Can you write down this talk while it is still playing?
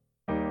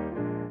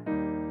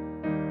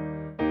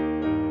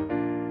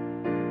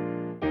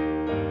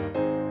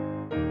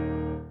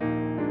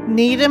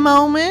Need a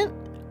moment?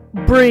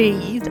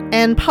 Breathe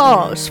and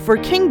pause for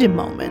Kingdom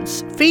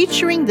Moments,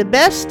 featuring the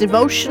best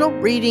devotional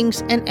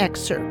readings and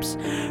excerpts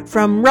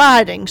from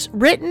writings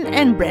written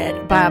and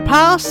read by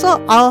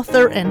apostle,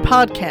 author, and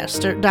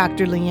podcaster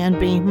Dr. Leanne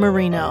B.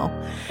 Marino.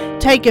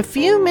 Take a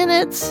few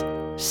minutes,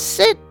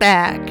 sit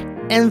back,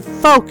 and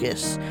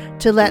focus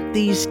to let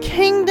these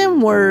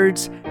kingdom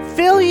words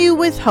fill you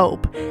with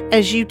hope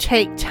as you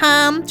take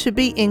time to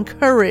be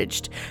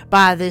encouraged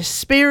by this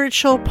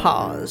spiritual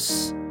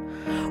pause.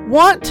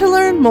 Want to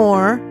learn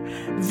more?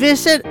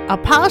 Visit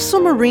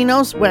Apostle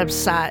Marino's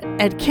website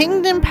at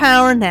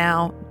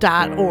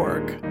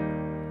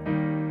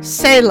kingdompowernow.org.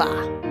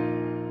 Selah.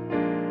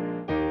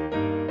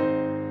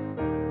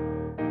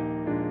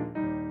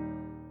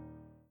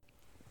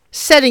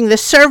 Setting the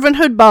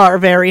servanthood bar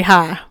very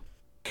high.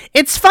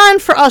 It's fine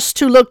for us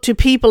to look to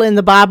people in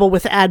the Bible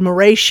with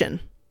admiration.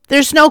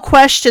 There's no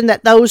question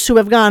that those who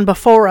have gone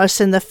before us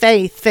in the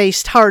faith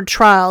faced hard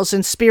trials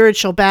and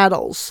spiritual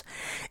battles,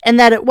 and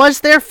that it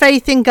was their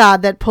faith in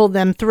God that pulled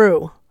them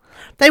through.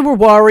 They were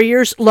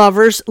warriors,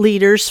 lovers,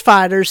 leaders,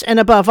 fighters, and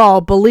above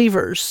all,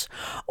 believers.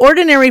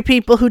 Ordinary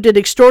people who did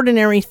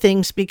extraordinary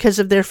things because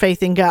of their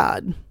faith in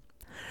God.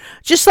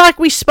 Just like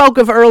we spoke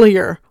of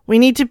earlier, we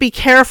need to be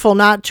careful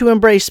not to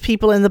embrace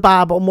people in the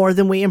Bible more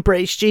than we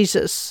embrace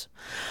Jesus.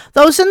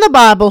 Those in the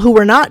Bible who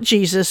were not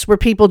Jesus were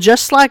people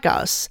just like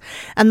us,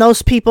 and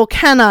those people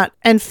cannot,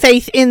 and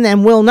faith in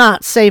them will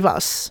not save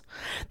us.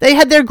 They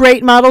had their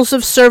great models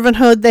of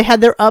servanthood, they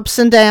had their ups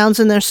and downs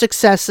and their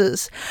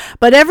successes,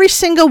 but every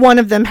single one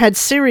of them had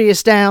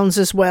serious downs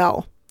as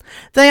well.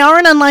 They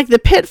aren't unlike the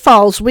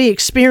pitfalls we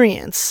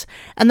experience,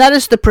 and that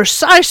is the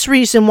precise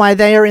reason why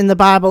they are in the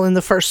Bible in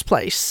the first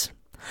place.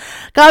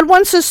 God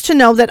wants us to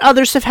know that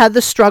others have had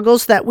the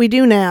struggles that we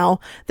do now.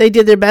 They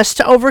did their best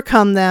to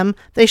overcome them.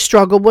 They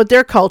struggled with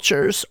their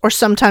cultures, or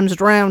sometimes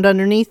drowned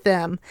underneath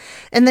them,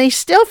 and they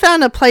still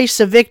found a place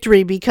of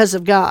victory because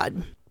of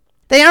God.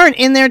 They aren't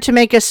in there to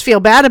make us feel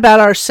bad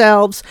about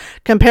ourselves,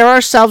 compare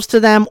ourselves to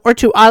them, or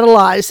to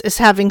idolize as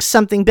having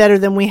something better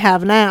than we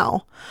have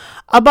now.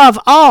 Above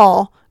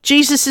all,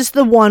 Jesus is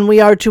the one we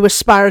are to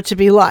aspire to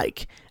be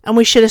like, and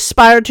we should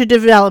aspire to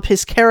develop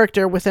his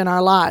character within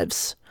our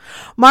lives.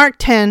 Mark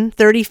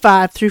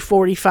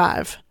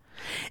 10:35-45.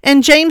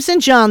 And James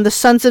and John, the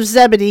sons of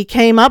Zebedee,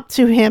 came up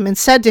to him and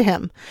said to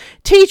him,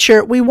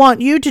 Teacher, we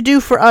want you to do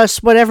for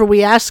us whatever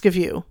we ask of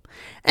you.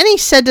 And he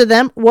said to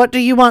them, What do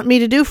you want me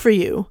to do for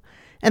you?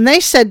 And they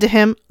said to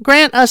him,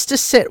 Grant us to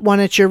sit one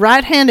at your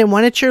right hand and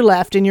one at your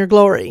left in your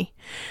glory.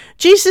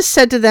 Jesus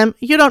said to them,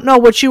 You don't know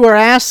what you are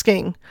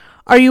asking.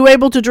 Are you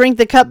able to drink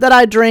the cup that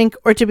I drink,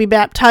 or to be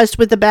baptized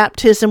with the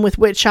baptism with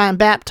which I am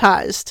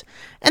baptized?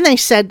 And they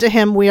said to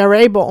him, We are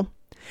able.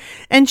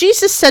 And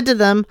Jesus said to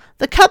them,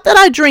 The cup that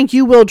I drink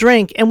you will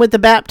drink, and with the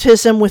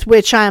baptism with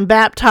which I am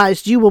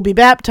baptized you will be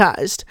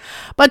baptized.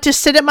 But to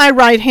sit at my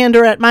right hand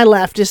or at my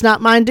left is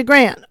not mine to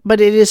grant,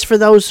 but it is for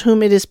those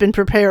whom it has been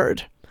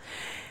prepared.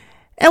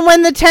 And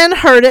when the 10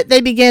 heard it, they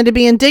began to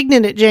be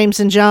indignant at James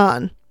and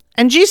John.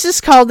 And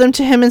Jesus called them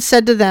to him and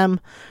said to them,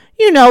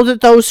 You know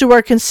that those who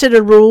are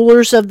considered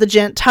rulers of the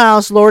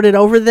Gentiles lord it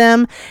over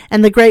them,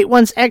 and the great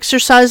ones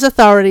exercise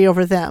authority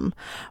over them.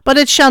 But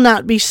it shall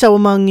not be so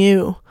among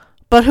you.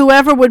 But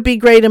whoever would be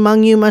great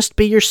among you must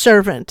be your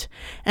servant,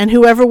 and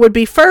whoever would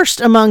be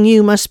first among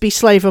you must be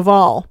slave of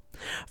all.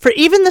 For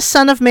even the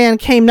Son of Man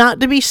came not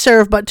to be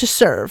served, but to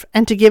serve,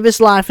 and to give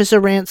his life as a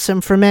ransom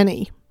for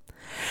many.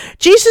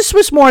 Jesus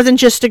was more than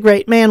just a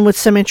great man with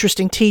some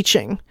interesting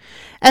teaching.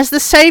 As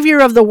the Savior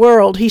of the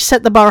world, he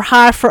set the bar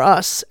high for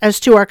us as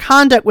to our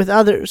conduct with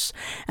others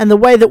and the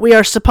way that we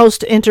are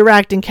supposed to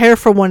interact and care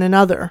for one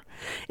another.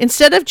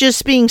 Instead of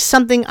just being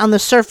something on the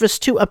surface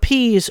to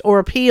appease or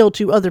appeal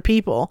to other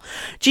people,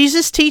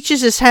 Jesus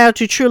teaches us how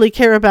to truly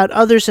care about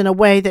others in a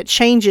way that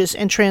changes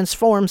and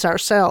transforms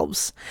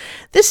ourselves.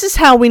 This is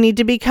how we need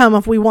to become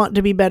if we want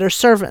to be better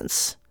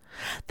servants.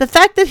 The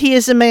fact that he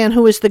is a man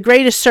who is the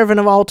greatest servant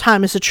of all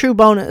time is a true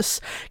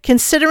bonus,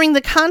 considering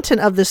the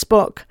content of this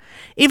book.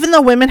 Even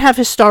though women have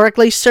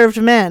historically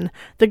served men,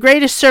 the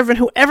greatest servant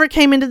who ever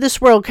came into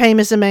this world came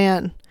as a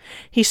man.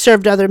 He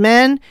served other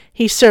men,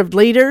 he served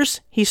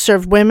leaders, he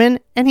served women,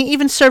 and he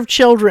even served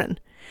children.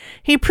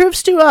 He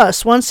proves to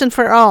us, once and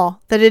for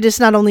all, that it is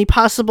not only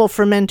possible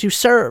for men to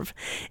serve,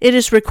 it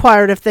is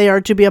required if they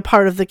are to be a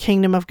part of the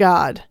kingdom of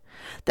God.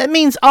 That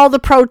means all the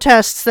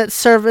protests that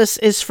service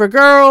is for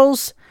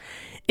girls,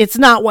 it's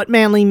not what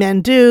manly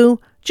men do,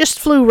 just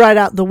flew right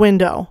out the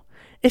window.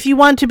 If you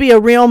want to be a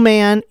real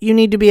man, you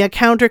need to be a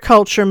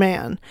counterculture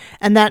man,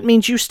 and that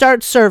means you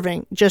start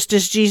serving, just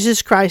as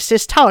Jesus Christ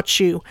has taught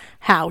you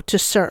how to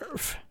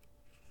serve.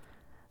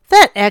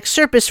 That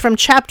excerpt is from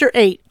Chapter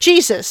 8,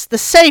 Jesus, the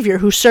Savior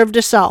who served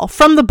us all,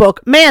 from the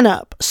book Man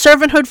Up,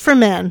 Servanthood for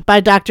Men by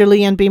Dr.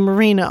 Leanne B.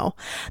 Marino.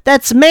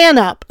 That's Man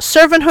Up,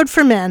 Servanthood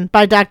for Men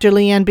by Dr.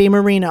 Leanne B.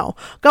 Marino.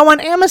 Go on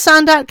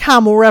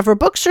Amazon.com or wherever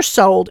books are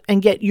sold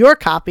and get your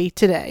copy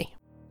today.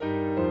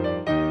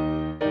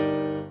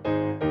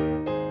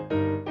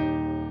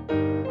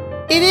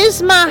 It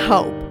is my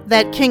hope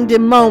that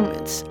Kingdom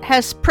Moments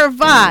has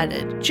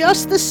provided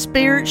just the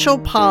spiritual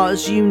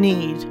pause you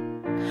need.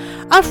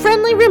 A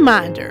friendly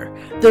reminder,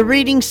 the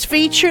readings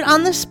featured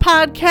on this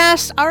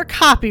podcast are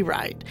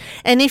copyright,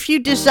 and if you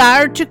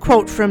desire to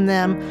quote from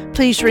them,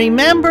 please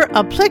remember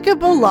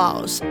applicable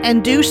laws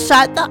and do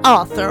cite the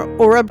author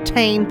or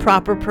obtain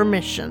proper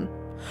permission.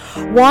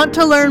 Want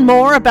to learn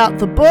more about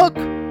the book,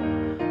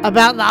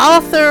 about the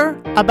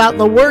author, about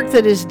the work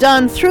that is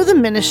done through the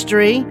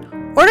ministry,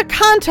 or to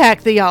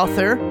contact the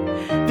author,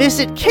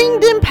 visit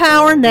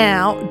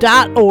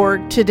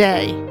kingdompowernow.org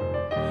today.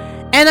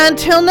 And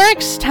until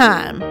next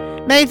time,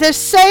 may the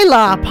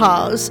Selah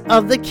pause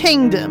of the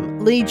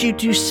kingdom lead you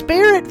to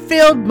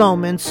spirit-filled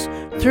moments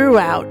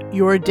throughout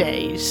your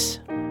days.